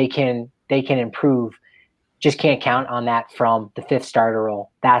that they can improve. Just can't count on that from the fifth starter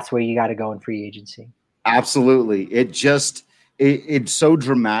role. That's where you got to go in free agency. Absolutely. It so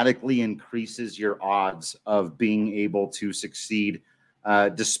dramatically increases your odds of being able to succeed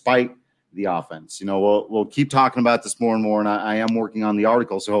despite the offense. You know, we'll keep talking about this more and more, and I am working on the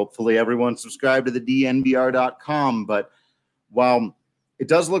article, so hopefully everyone subscribe to the DNVR.com. But while it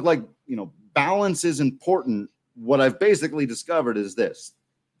does look like, you know, balance is important, what I've basically discovered is this: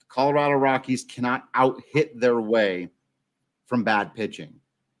 the Colorado Rockies cannot out-hit their way from bad pitching,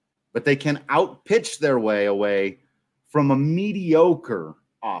 but they can out-pitch their way away from a mediocre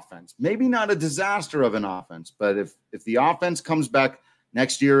offense. Maybe not a disaster of an offense, but if the offense comes back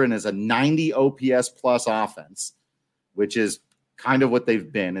next year and is a 90 OPS plus offense, which is kind of what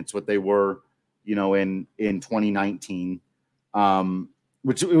they've been, it's what they were, you know, in 2019,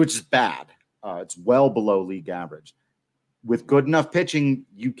 which is bad. It's well below league average. With good enough pitching,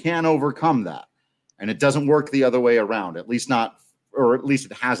 you can overcome that. And it doesn't work the other way around, at least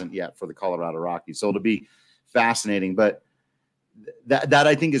it hasn't yet for the Colorado Rockies. So it'll be fascinating. But that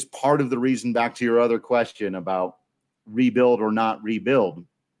I think is part of the reason, back to your other question about rebuild or not rebuild,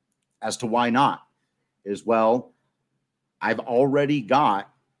 as to why not, is, well, I've already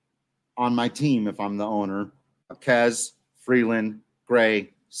got on my team, if I'm the owner, Kez, Freeland,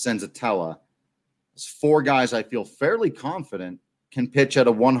 Gray, Senzatella. It's four guys I feel fairly confident can pitch at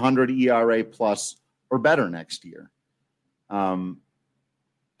a 100 ERA plus or better next year. And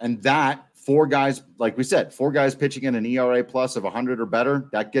that four guys, like we said, four guys pitching at an ERA plus of 100 or better,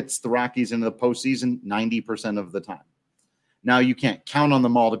 that gets the Rockies into the postseason 90% of the time. Now, you can't count on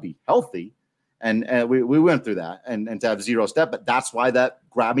them all to be healthy. And we went through that and to have zero step, but that's why that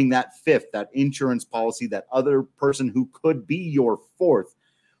grabbing that fifth, that insurance policy, that other person who could be your fourth,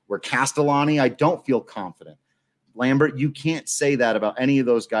 where Castellani, I don't feel confident. Lambert, you can't say that about any of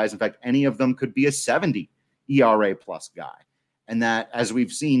those guys. In fact, any of them could be a 70 ERA plus guy. And that, as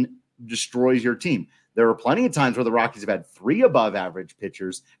we've seen, destroys your team. There are plenty of times where the Rockies have had three above average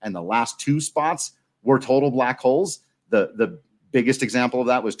pitchers, and the last two spots were total black holes. The biggest example of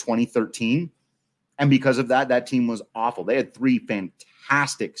that was 2013. And because of that, that team was awful. They had three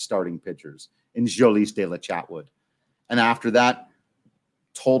fantastic starting pitchers in Jolice de la Chatwood. And after that,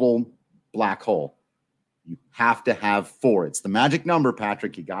 total black hole. You have to have four. It's the magic number,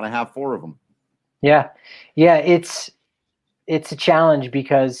 Patrick. You got to have four of them. Yeah. Yeah. It's a challenge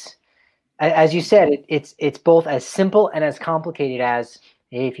because, as you said, it's both as simple and as complicated as,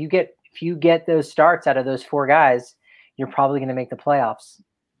 hey, if you get those starts out of those four guys, you're probably going to make the playoffs.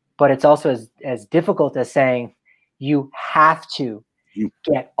 But it's also as difficult as saying you have to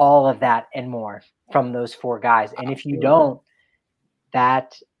get all of that and more from those four guys. And if you don't,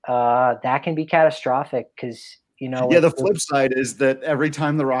 that can be catastrophic because, you know. Yeah, the flip side is that every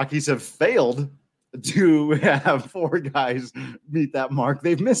time the Rockies have failed to have four guys meet that mark,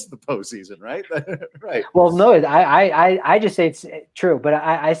 they've missed the postseason, right? Right. Well, no, I just say it's true, but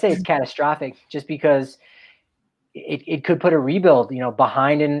I say it's catastrophic just because it could put a rebuild, you know,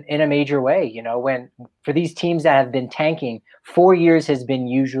 behind in a major way. You know, when for these teams that have been tanking, 4 years has been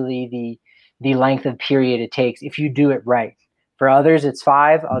usually the length of period it takes if you do it right. For others, it's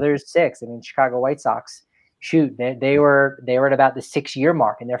 5, others 6. I mean, Chicago White Sox, shoot, they were at about the 6-year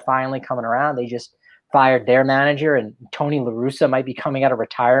mark, and they're finally coming around. They just fired their manager, and Tony La Russa might be coming out of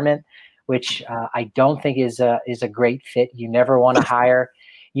retirement, which I don't think is a great fit. You never want to hire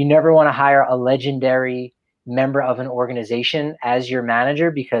a legendary member of an organization as your manager,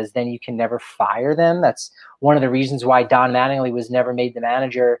 because then you can never fire them. That's one of the reasons why Don Mattingly was never made the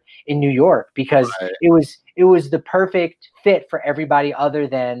manager in New York, because it was the perfect fit for everybody other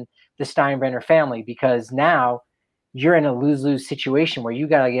than the Steinbrenner family, because now you're in a lose-lose situation where you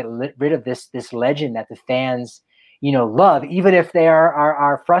got to get rid of this legend that the fans, Love, even if they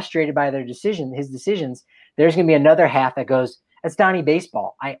are frustrated by his decisions, there's going to be another half that goes, that's Donnie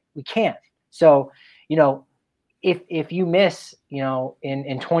baseball. We can't. So, if you miss,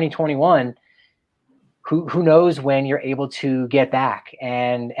 in 2021, who knows when you're able to get back,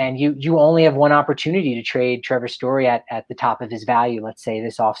 and you only have one opportunity to trade Trevor Story at the top of his value, let's say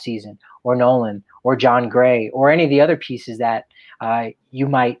this offseason, or Nolan or John Gray or any of the other pieces that you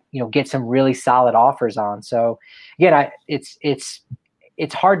might, get some really solid offers on. So again,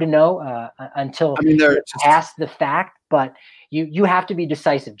 it's hard to know until they're past the fact, but you have to be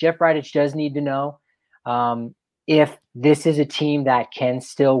decisive. Jeff Bridich does need to know if this is a team that can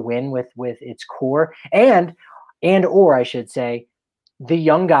still win with its core and or I should say the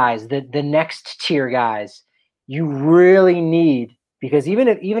young guys, the next tier guys, you really need, because even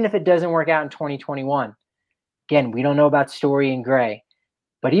if it doesn't work out in 2021, again, we don't know about Story and Gray,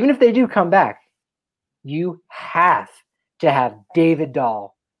 but even if they do come back, you have to have David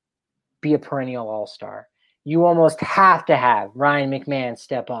Dahl be a perennial all-star. You almost have to have Ryan McMahon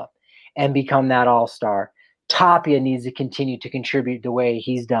step up and become that all-star. Tapia needs to continue to contribute the way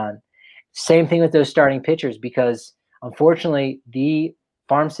he's done. Same thing with those starting pitchers, because unfortunately the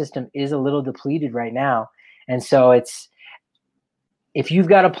farm system is a little depleted right now. And so if you've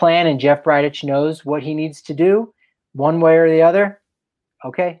got a plan and Jeff Bridich knows what he needs to do one way or the other,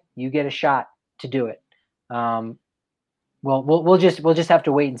 okay, you get a shot to do it. We'll just have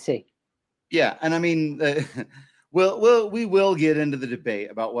to wait and see. Yeah. And we will get into the debate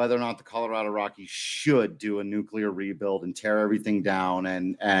about whether or not the Colorado Rockies should do a nuclear rebuild and tear everything down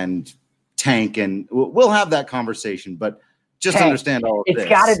and tank, and we'll have that conversation. But just tank. Understand all of it's this. It's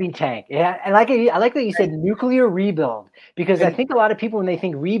got to be tank. Yeah, I like that you said nuclear rebuild, because I think a lot of people, when they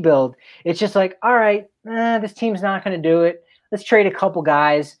think rebuild, it's just like, all right, this team's not going to do it. Let's trade a couple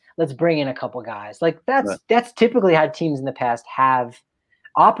guys. Let's bring in a couple guys. Like that's typically how teams in the past have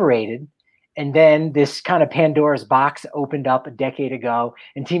operated. And then this kind of Pandora's box opened up a decade ago,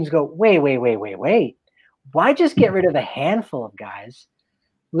 and teams go, wait. Why just get rid of a handful of guys?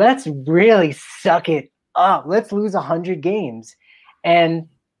 Let's really suck it up. Let's lose 100 games. And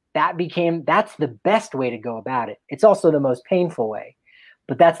that's the best way to go about it. It's also the most painful way,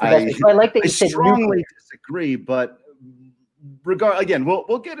 but that's the best way. So I like that you said strongly disagree, but again,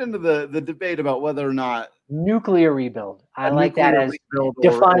 we'll get into the debate about whether or not nuclear rebuild. I like that as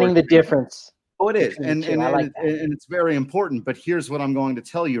defining the difference. Oh, it is. And it's very important. But here's what I'm going to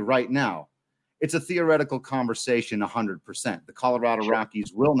tell you right now. It's a theoretical conversation 100%. The Colorado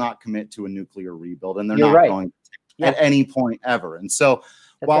Rockies will not commit to a nuclear rebuild, and they're not going to at any point ever. And so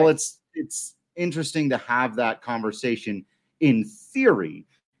while it's interesting to have that conversation in theory,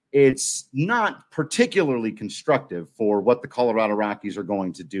 it's not particularly constructive for what the Colorado Rockies are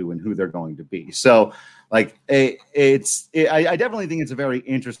going to do and who they're going to be. So, I definitely think it's a very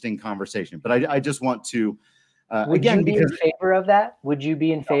interesting conversation. But I just want to, Would you be in favor of that? Would you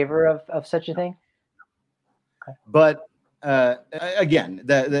be in favor of such a thing? Okay. But again,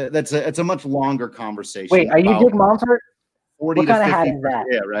 it's a much longer conversation. Wait, are you Dick Monfort? 40 what to kind 50 of hat is that?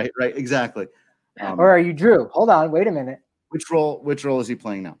 Yeah, right, exactly. Or are you Drew? Hold on, wait a minute. Which role is he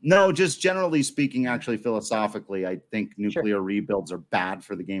playing now? No, just generally speaking, actually philosophically, I think nuclear rebuilds are bad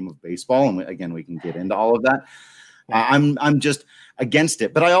for the game of baseball. And we can get into all of that. I'm just against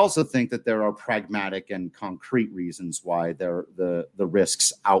it. But I also think that there are pragmatic and concrete reasons why the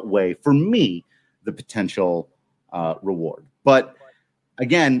risks outweigh, for me, the potential reward. But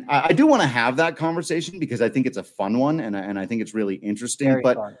again, I do want to have that conversation because I think it's a fun one and I think it's really interesting. Very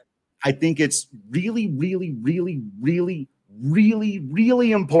fun. I think it's really, really, really, really, really,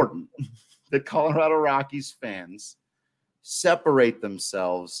 really important that Colorado Rockies fans separate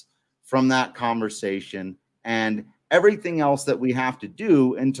themselves from that conversation and everything else that we have to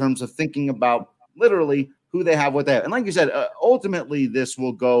do in terms of thinking about literally who they have, what they have. And like you said, ultimately this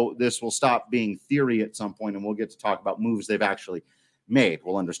will stop being theory at some point, and we'll get to talk about moves they've actually made.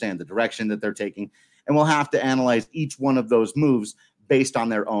 We'll understand the direction that they're taking, and we'll have to analyze each one of those moves based on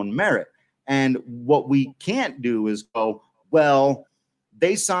their own merit. And what we can't do is go, well,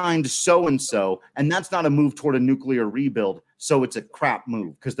 they signed so-and-so, and that's not a move toward a nuclear rebuild, so it's a crap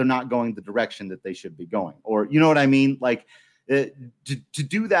move because they're not going the direction that they should be going. Or, you know what I mean? Like, to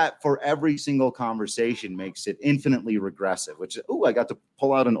do that for every single conversation makes it infinitely regressive, which, I got to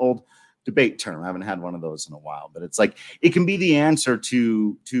pull out an old debate term. I haven't had one of those in a while, but it's like, it can be the answer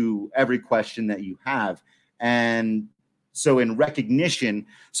to every question that you have. And so in recognition,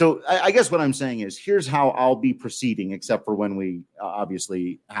 I guess what I'm saying is, here's how I'll be proceeding, except for when we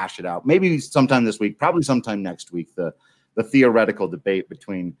obviously hash it out. Maybe sometime this week, probably sometime next week, the theoretical debate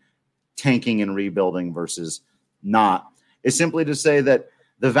between tanking and rebuilding versus not, is simply to say that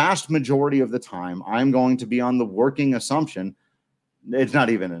the vast majority of the time, I'm going to be on the working assumption, it's not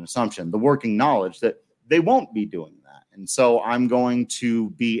even an assumption, the working knowledge that they won't be doing that. And so I'm going to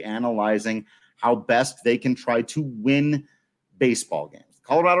be analyzing how best they can try to win baseball games.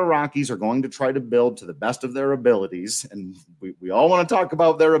 Colorado Rockies are going to try to build to the best of their abilities. And we all want to talk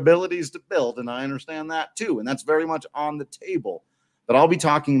about their abilities to build, and I understand that too. And that's very much on the table. But I'll be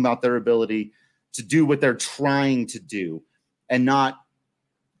talking about their ability to do what they're trying to do and not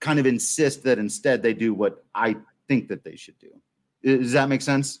kind of insist that instead they do what I think that they should do. Does that make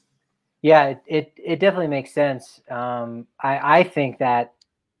sense? Yeah, it definitely makes sense. I think that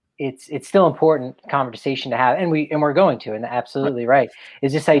it's still important conversation to have, and we're going to, and absolutely right.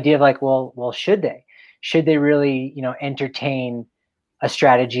 Is this idea of like, well, should they really, entertain a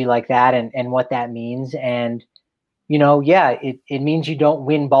strategy like that and what that means? And, it means you don't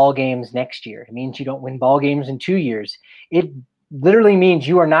win ball games next year. It means you don't win ball games in 2 years. It literally means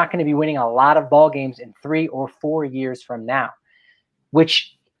you are not going to be winning a lot of ball games in 3 or 4 years from now,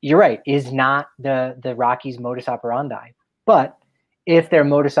 which you're right, is not the Rockies' modus operandi. But if their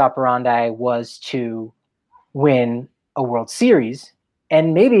modus operandi was to win a World Series,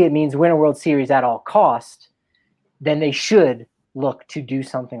 and maybe it means win a World Series at all cost, then they should look to do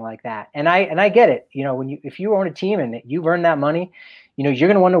something like that. And I get it. If you own a team and you've earned that money, you're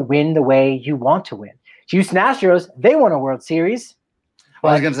going to want to win the way you want to win. Houston Astros, they won a World Series, but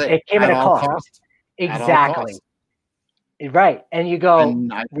I was going to say, it came at a cost. Exactly. Right. And you go,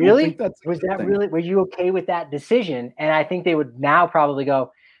 really? Were you okay with that decision? And I think they would now probably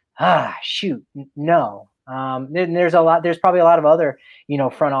go, shoot, no. There's probably a lot of other,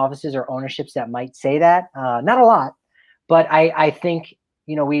 front offices or ownerships that might say that. Not a lot, but I think,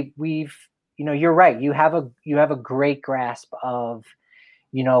 we've you're right. You have a great grasp of,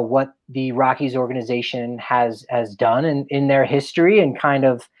 what the Rockies organization has done in their history and kind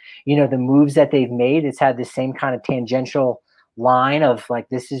of, the moves that they've made. It's had the same kind of tangential line of like,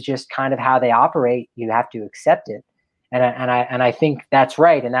 this is just kind of how they operate. You have to accept it. And I think that's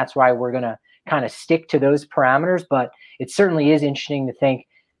right. And that's why we're going to kind of stick to those parameters. But it certainly is interesting to think,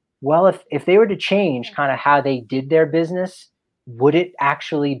 well, if they were to change kind of how they did their business, would it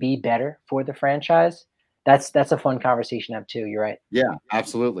actually be better for the franchise? That's a fun conversation to have too. You're right. Yeah,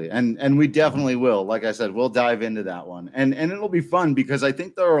 absolutely. And we definitely will. Like I said, we'll dive into that one. And it'll be fun because I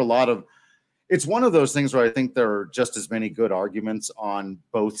think there are it's one of those things where I think there are just as many good arguments on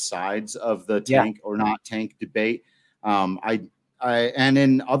both sides of the tank or not tank debate. And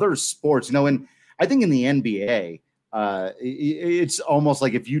in other sports, and I think in the NBA, it's almost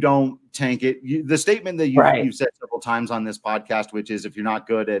like if you don't tank it, the statement that you've said several times on this podcast, which is if you're not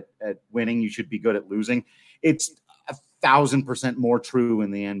good at winning, you should be good at losing. It's 1,000% more true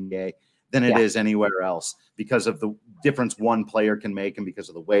in the NBA than it is anywhere else because of the difference one player can make and because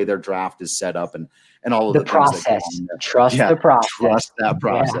of the way their draft is set up and all of the process. Trust the process. Trust that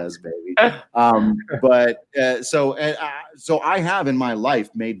process, baby. So I have in my life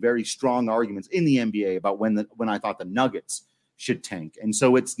made very strong arguments in the NBA about when I thought the Nuggets should tank. And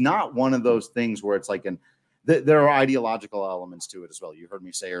so it's not one of those things where it's like there are ideological elements to it as well. You heard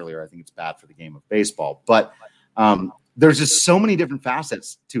me say earlier, I think it's bad for the game of baseball, but there's just so many different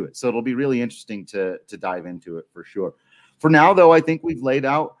facets to it. So it'll be really interesting to dive into it for sure. For now, though, I think we've laid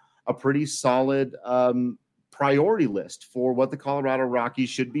out a pretty solid priority list for what the Colorado Rockies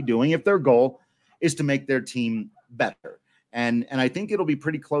should be doing if their goal is to make their team better. And I think it'll be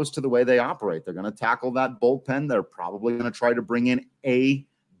pretty close to the way they operate. They're going to tackle that bullpen. They're probably going to try to bring in a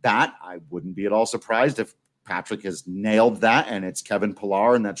bat. I wouldn't be at all surprised if Patrick has nailed that and it's Kevin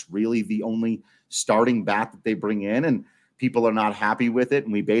Pillar, and that's really the only starting bat that they bring in, and people are not happy with it.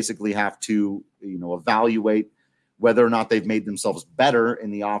 And we basically have to, evaluate whether or not they've made themselves better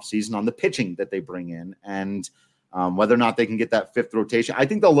in the offseason on the pitching that they bring in and whether or not they can get that fifth rotation. I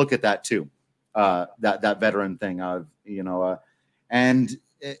think they'll look at that too, that veteran thing of, and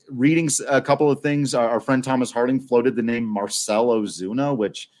reading a couple of things. Our friend Thomas Harding floated the name Marcell Ozuna,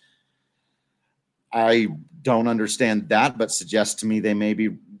 which I don't understand that, but suggests to me they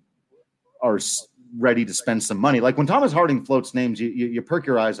maybe are ready to spend some money. Like when Thomas Harding floats names, you perk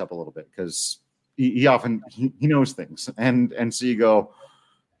your eyes up a little bit because he often knows things. And so you go,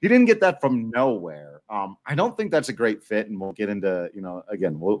 he didn't get that from nowhere. I don't think that's a great fit. And we'll get into,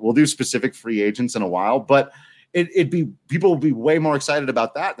 again, we'll do specific free agents in a while, but people will be way more excited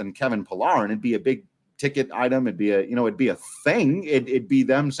about that than Kevin Pillar. And it'd be a big ticket item. It'd be a thing. It'd be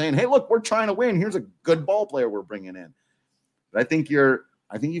them saying, hey, look, we're trying to win. Here's a good ball player we're bringing in. But I think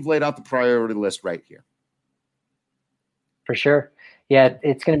you've laid out the priority list right here. For sure. Yeah,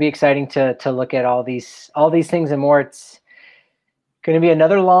 it's going to be exciting to look at all these things and more. It's going to be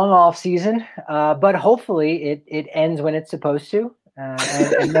another long off season, but hopefully it ends when it's supposed to.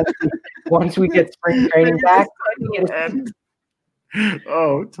 And once we get spring training back,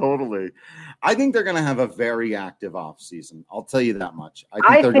 oh, totally. I think they're going to have a very active off season. I'll tell you that much.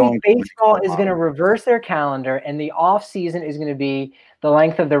 I think baseball is going to reverse their calendar, and the off season is going to be the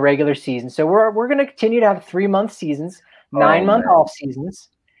length of the regular season. So we're going to continue to have 3-month seasons, 9-month off seasons,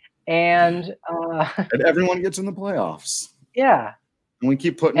 and everyone gets in the playoffs. Yeah, and we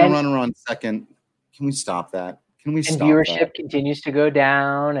keep putting a runner on second. Can we stop that? Can we stop viewership that? continues to go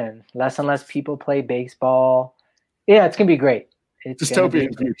down, and less people play baseball. Yeah, it's going to be great. It's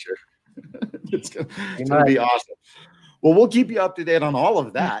dystopian future. It's going to be awesome. Well, we'll keep you up to date on all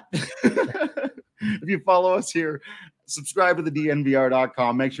of that. If you follow us here, subscribe to the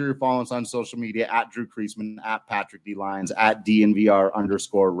DNVR.com. Make sure you're following us on social media at Drew Creasman, at Patrick D. Lyons, at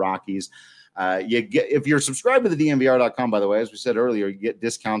DNVR_Rockies. If you're subscribed to the DNVR.com, by the way, as we said earlier, you get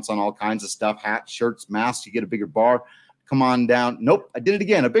discounts on all kinds of stuff, hats, shirts, masks. You get a bigger bar. Come on down. Nope, I did it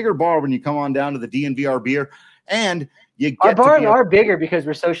again. A bigger bar when you come on down to the DNVR beer. And you get our bars are bigger because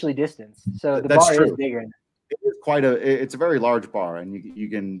we're socially distanced. So the bar is bigger. It's a very large bar, and you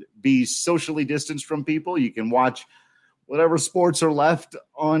can be socially distanced from people. You can watch whatever sports are left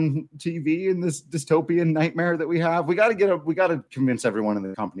on TV in this dystopian nightmare that we have. We got to convince everyone in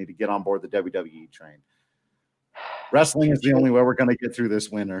the company to get on board the WWE train. Wrestling is the only way we're going to get through this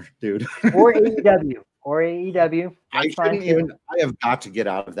winter, dude. Or AEW. I have got to get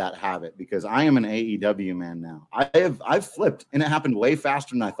out of that habit because I am an AEW man now. I've flipped, and it happened way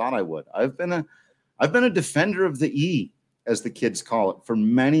faster than I thought I would. I've been a defender of the E, as the kids call it, for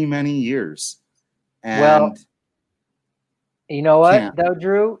many, many years. And well, you know what, though,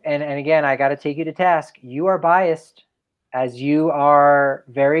 Drew? And again, I got to take you to task. You are biased, as you are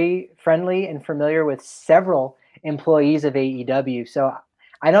very friendly and familiar with several employees of AEW. So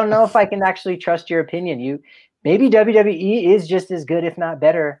I don't know if I can actually trust your opinion. Maybe WWE is just as good, if not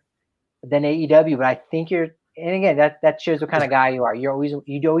better, than AEW. But I think and again, that shows what kind of guy you are. You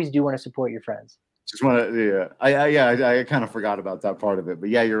always do want to support your friends. Just want to, I kind of forgot about that part of it. But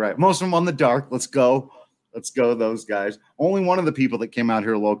yeah, you're right. Most of them on the dark. Let's go, those guys. Only one of the people that came out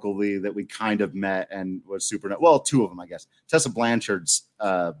here locally that we kind of met and was super. Well, two of them, I guess. Tessa Blanchard's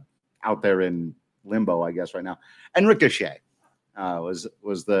out there in limbo, I guess, right now, and Ricochet was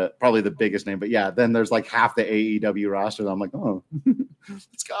probably the biggest name. But yeah, then there's like half the AEW roster that I'm like, oh,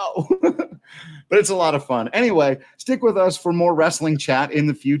 let's go. But it's a lot of fun. Anyway, stick with us for more wrestling chat in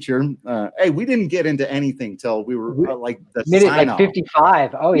the future. Hey, we didn't get into anything till we were like the minute like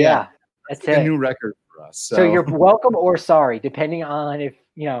 55. Oh yeah. That's a new record for us. So you're welcome or sorry, depending on if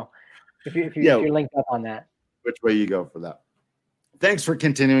you're linked up on that. Which way you go for that. Thanks for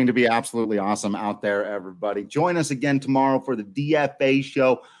continuing to be absolutely awesome out there, everybody. Join us again tomorrow for the DFA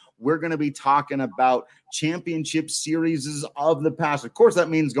show. We're going to be talking about championship series of the past. Of course, that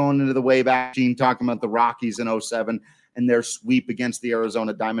means going into the Wayback Machine, talking about the Rockies in 2007 and their sweep against the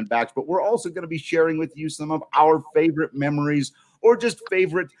Arizona Diamondbacks. But we're also going to be sharing with you some of our favorite memories or just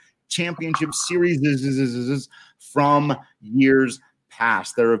favorite championship series from years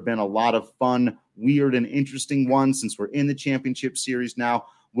past. There have been a lot of fun, weird, and interesting ones since we're in the championship series now.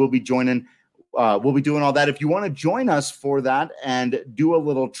 We'll be doing all that. If you want to join us for that and do a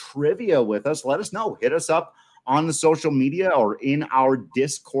little trivia with us, let us know. Hit us up on the social media or in our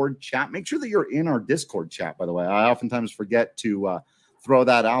Discord chat. Make sure that you're in our Discord chat, by the way. I oftentimes forget to throw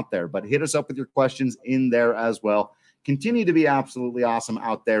that out there, but hit us up with your questions in there as well. Continue to be absolutely awesome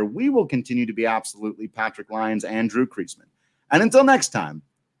out there. We will continue to be absolutely Patrick Lyons and Drew Creasman. And until next time,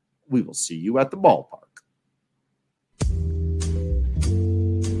 we will see you at the ballpark.